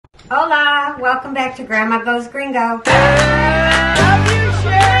Hola, welcome back to Grandma Goes Gringo.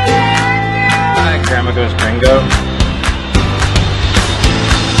 Hi, Grandma Goes Gringo.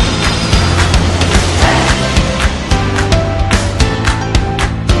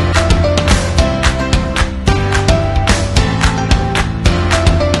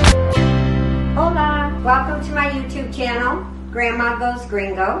 Hola, welcome to my YouTube channel, Grandma Goes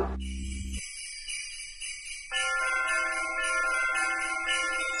Gringo.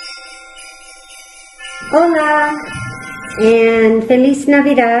 Hola, and Feliz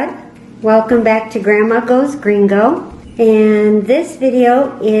Navidad. Welcome back to Grandma Goes Gringo. And this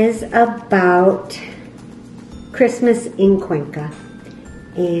video is about Christmas in Cuenca.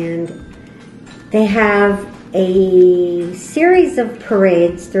 And they have a series of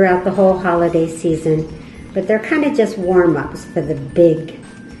parades throughout the whole holiday season, but they're kind of just warm-ups for the big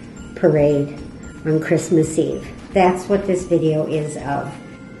parade on Christmas Eve. That's what this video is of.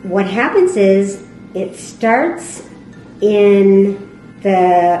 What happens is, it starts in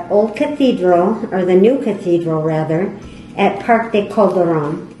the old cathedral, or the new cathedral rather, at Parque de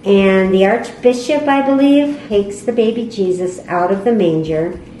Calderon. And the Archbishop, I believe, takes the baby Jesus out of the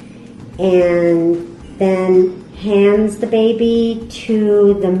manger and then hands the baby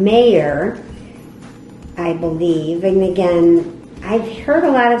to the mayor, I believe. And again, I've heard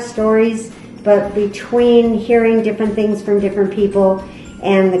a lot of stories, but between hearing different things from different people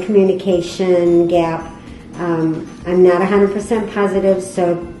and the communication gap, I'm not 100% positive,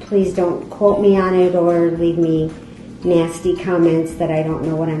 so please don't quote me on it or leave me nasty comments that I don't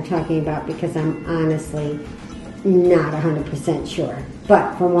know what I'm talking about, because I'm honestly not 100% sure.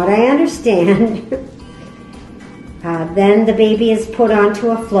 But from what I understand, then the baby is put onto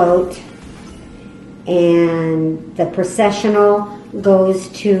a float and the processional goes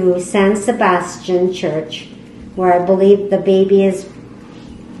to San Sebastian Church, where I believe the baby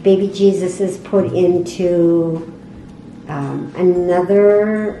Jesus is put into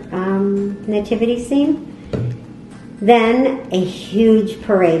another nativity scene. Then a huge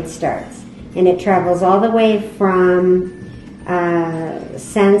parade starts, and it travels all the way from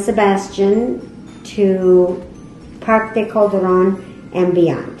San Sebastian to Parque de Calderon and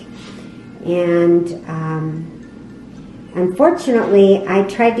beyond. And unfortunately, I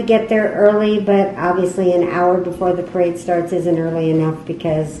tried to get there early, but obviously an hour before the parade starts isn't early enough,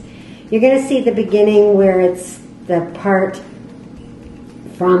 because you're going to see the beginning where it's the part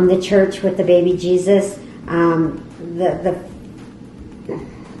from the church with the baby Jesus. The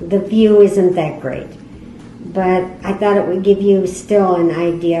view isn't that great, but I thought it would give you still an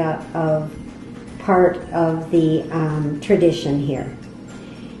idea of part of the tradition here.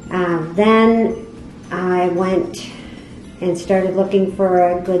 Then I went and started looking for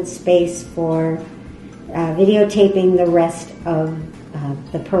a good space for videotaping the rest of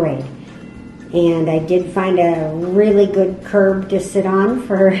the parade. And I did find a really good curb to sit on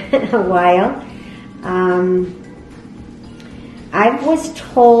for a while. I was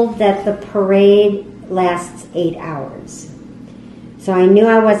told that the parade lasts 8 hours. So I knew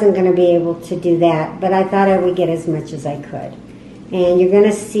I wasn't going to be able to do that, but I thought I would get as much as I could. And you're going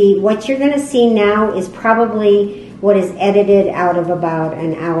to see, what you're going to see now is probably what is edited out of about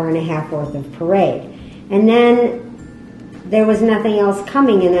an hour and a half worth of parade. And then there was nothing else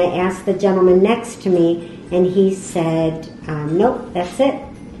coming, and I asked the gentleman next to me, and he said, nope, that's it.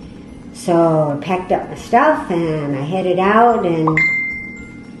 So I packed up my stuff and I headed out and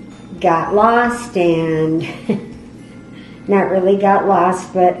got lost, and not really got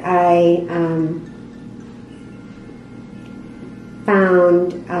lost, but I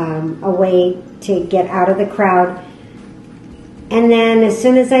found a way to get out of the crowd. And then as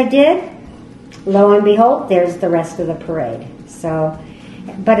soon as I did, lo and behold, there's the rest of the parade. So,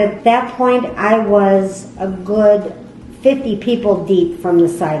 but at that point, I was a good 50 people deep from the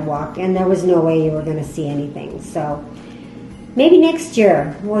sidewalk, and there was no way you were going to see anything. So maybe next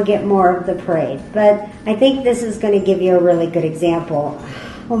year we'll get more of the parade. But I think this is going to give you a really good example.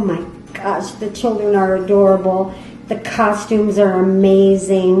 Oh my gosh, the children are adorable. The costumes are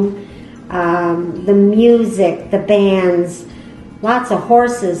amazing. The music, the bands, lots of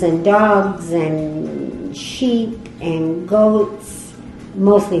horses and dogs and sheep and goats,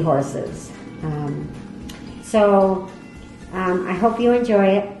 mostly horses. I hope you enjoy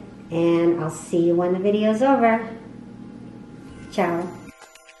it, and I'll see you when the video's over. Ciao.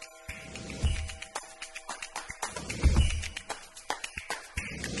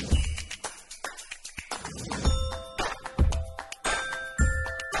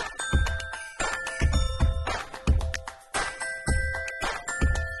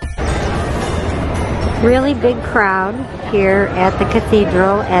 Really big crowd here at the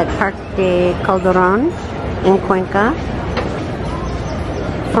cathedral at Parque de Calderon in Cuenca.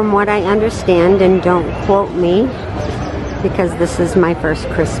 From what I understand, and don't quote me because this is my first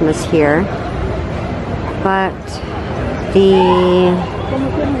Christmas here, but the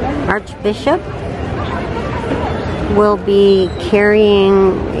Archbishop will be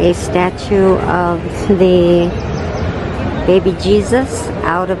carrying a statue of the baby Jesus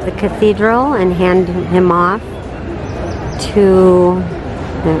out of the cathedral and hand him off to,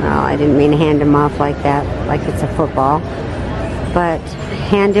 well, I didn't mean hand him off like that, like it's a football, but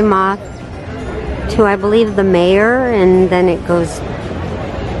hand him off to, I believe, the mayor, and then it goes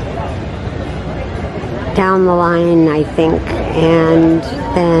down the line, I think, and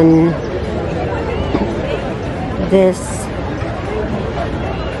then this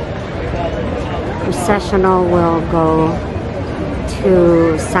processional will go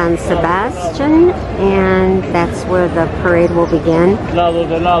to San Sebastian, and that's where the parade will begin.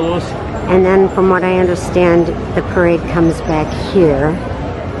 And then from what I understand, the parade comes back here.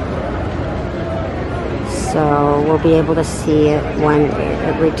 So we'll be able to see it when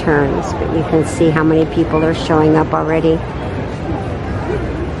it returns, but you can see how many people are showing up already.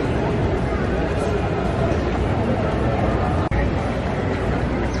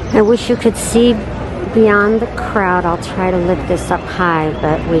 I wish you could see beyond the crowd. I'll try to lift this up high,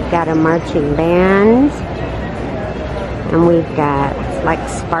 but we've got a marching band, and we've got like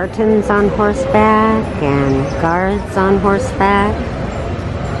Spartans on horseback and guards on horseback.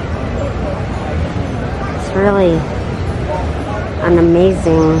 It's really an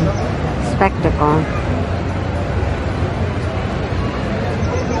amazing spectacle.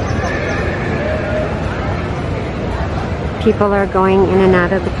 People are going in and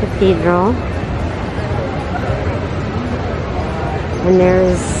out of the cathedral. And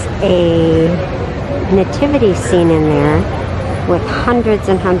there's a nativity scene in there with hundreds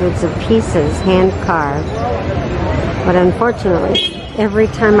and hundreds of pieces hand carved. But unfortunately, every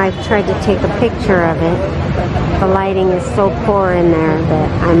time I've tried to take a picture of it, the lighting is so poor in there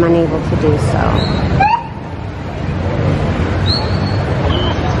that I'm unable to do so.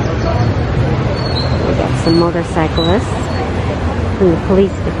 We got some motorcyclists from the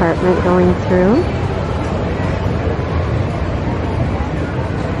police department going through.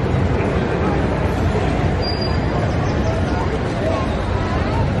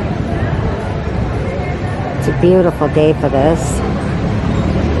 It's a beautiful day for this.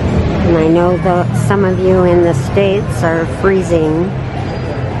 And I know that some of you in the States are freezing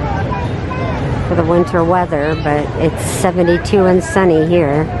for the winter weather, but it's 72 and sunny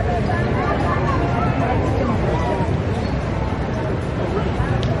here.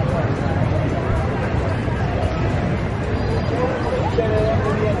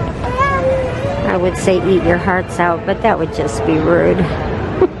 I would say eat your hearts out, but that would just be rude.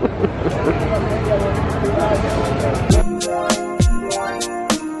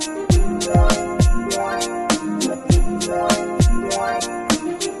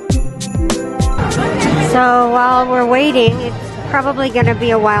 So while we're waiting, it's probably going to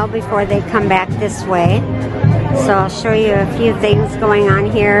be a while before they come back this way. So I'll show you a few things going on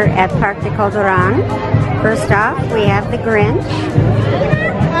here at Parque de Calderon. First off, we have the Grinch.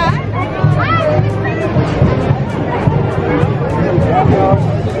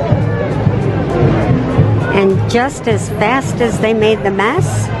 And just as fast as they made the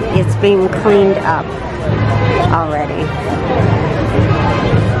mess, it's being cleaned up already.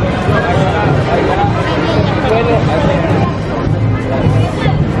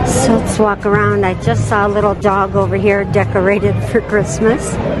 So let's walk around. I just saw a little dog over here decorated for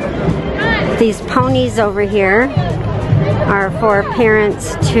Christmas. These ponies over here are for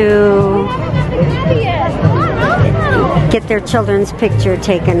parents to get their children's picture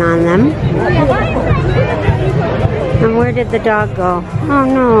taken on them. And where did the dog go? Oh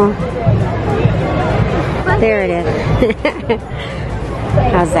no. There it is.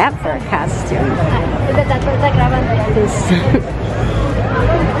 How's that for a costume?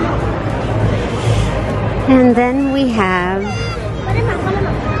 And then we have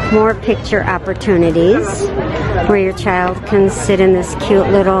more picture opportunities where your child can sit in this cute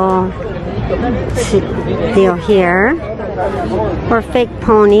little deal here, or fake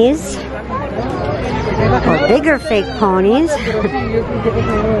ponies, or bigger fake ponies.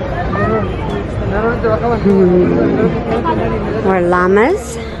 Or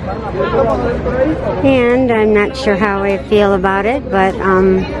llamas. And I'm not sure how I feel about it, but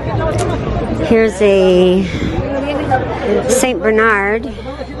here's a Saint Bernard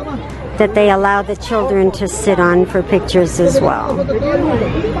that they allow the children to sit on for pictures as well.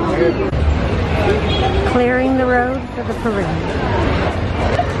 clearing the road for the parade.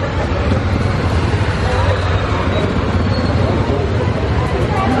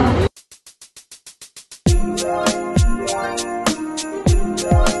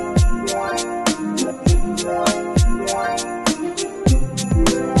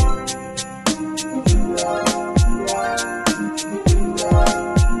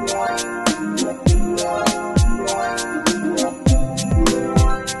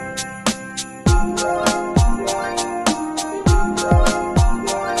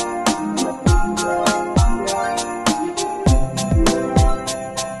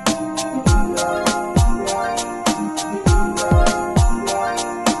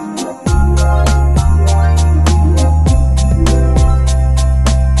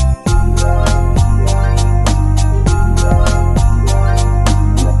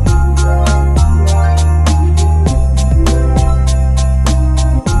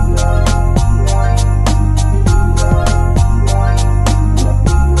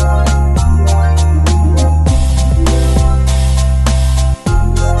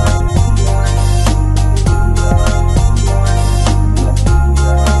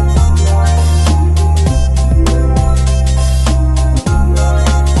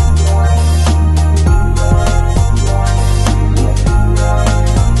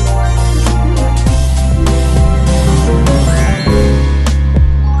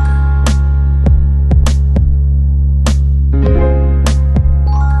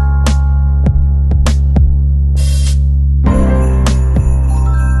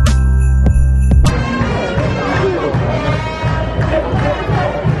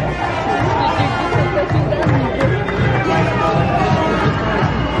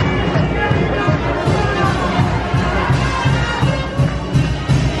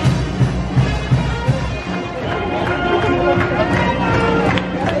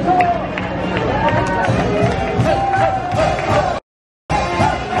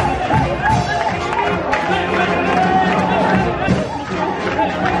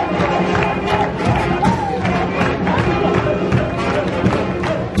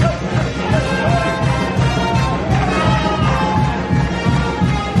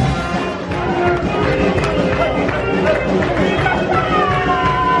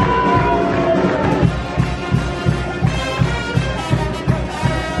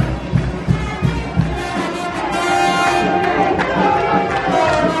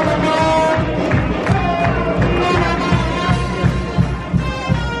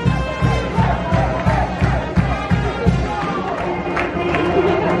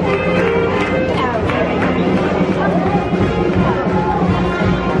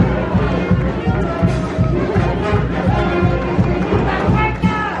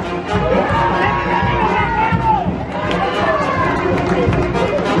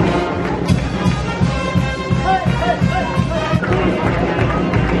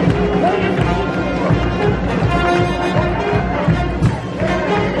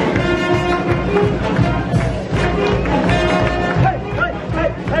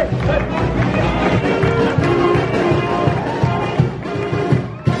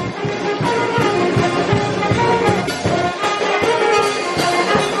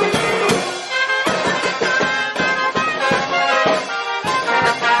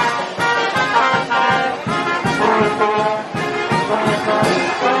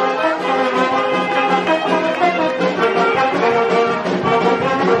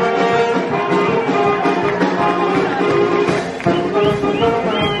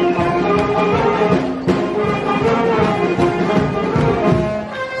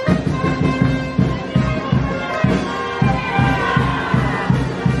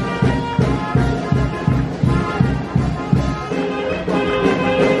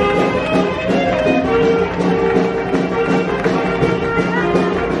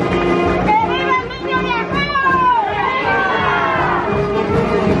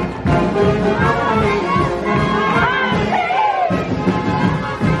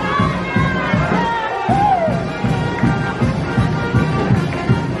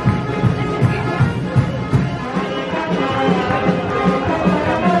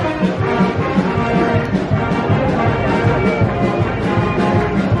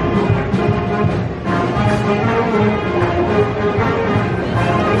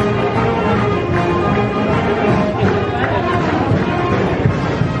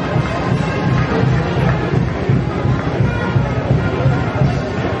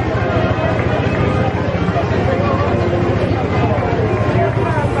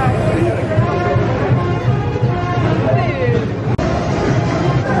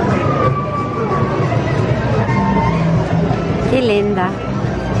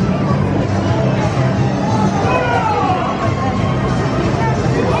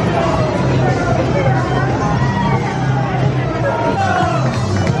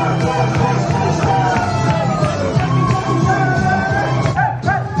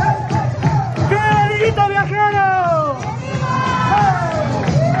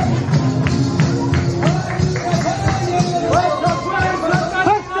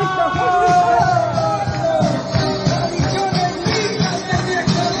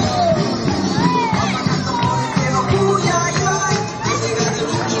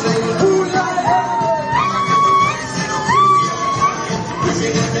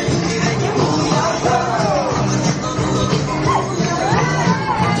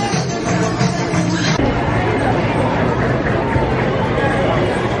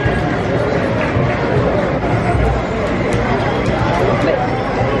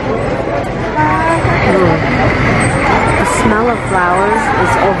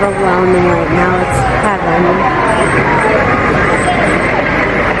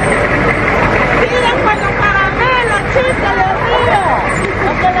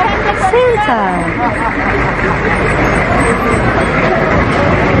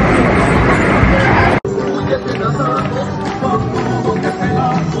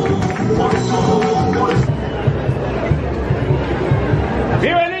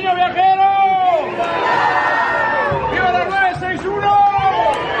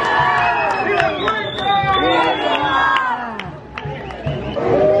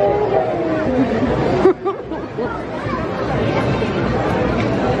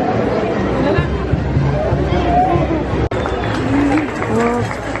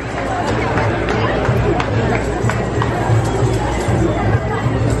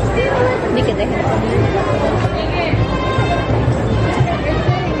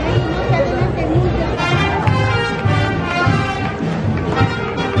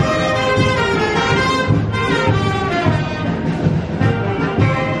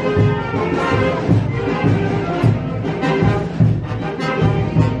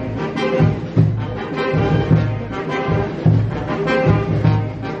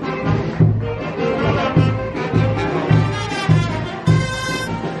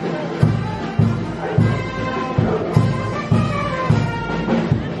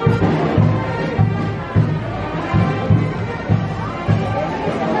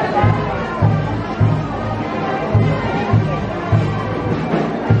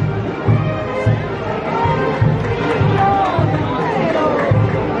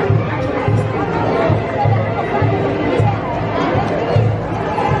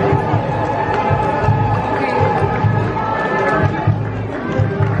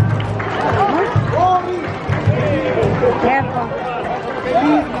 tiempo.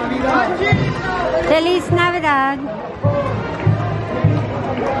 Feliz Navidad.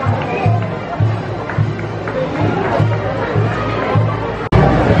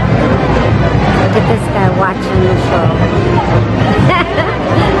 Look at this guy watching the show.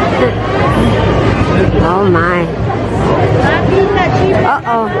 Oh my.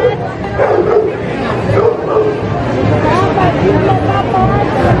 Uh-oh.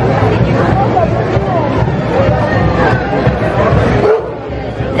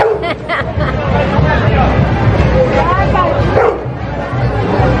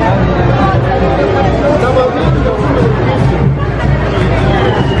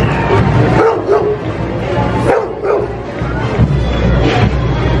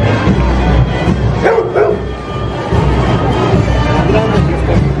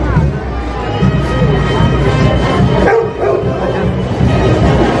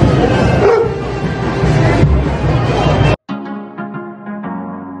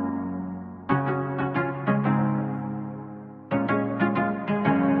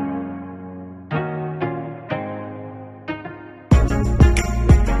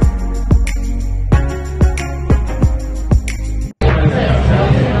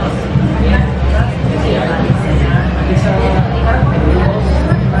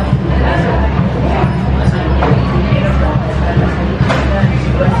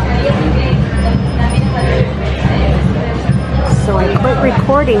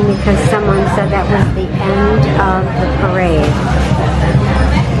 Recording because someone said that was the end of the parade.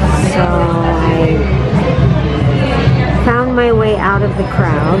 So I found my way out of the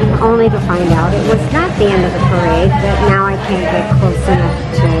crowd, only to find out it was not the end of the parade, but now I can't get close enough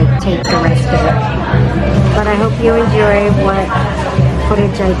to take the rest of it. But I hope you enjoy what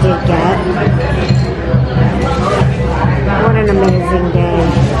footage I did get. What an amazing day.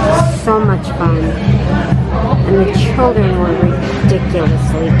 So much fun. And the children were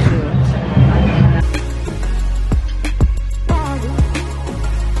ridiculously cute.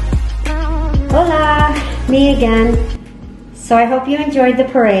 Hola, me again. So I hope you enjoyed the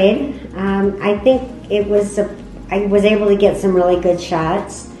parade. I think I was able to get some really good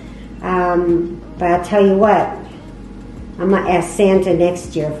shots. But I'll tell you what, I'm gonna ask Santa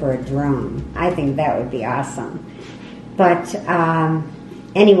next year for a drone. I think that would be awesome. But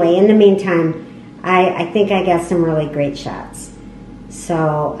anyway, in the meantime, I think I got some really great shots.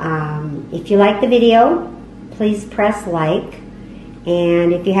 So if you like the video, please press like.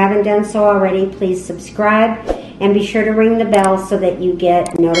 And if you haven't done so already, please subscribe. And be sure to ring the bell so that you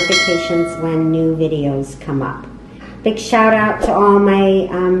get notifications when new videos come up. Big shout out to all my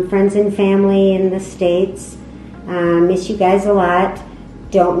friends and family in the States. Miss you guys a lot.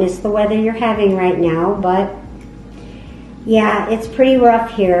 Don't miss the weather you're having right now, but yeah, it's pretty rough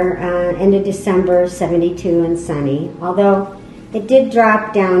here, end of December, 72 and sunny. Although it did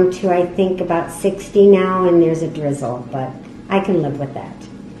drop down to, I think, about 60 now, and there's a drizzle, but I can live with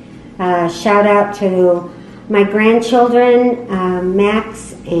that. Shout out to my grandchildren,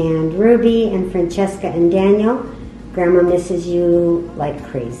 Max and Ruby and Francesca and Daniel. Grandma misses you like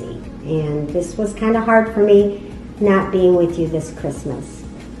crazy. And this was kind of hard for me not being with you this Christmas.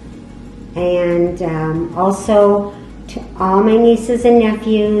 And also to all my nieces and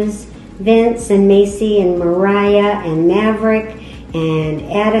nephews, Vince and Macy and Mariah and Maverick and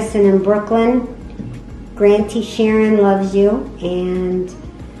Addison and Brooklyn. Granty Sharon loves you, and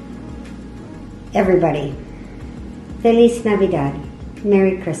everybody. Feliz Navidad.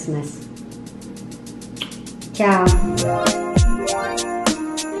 Merry Christmas. Ciao.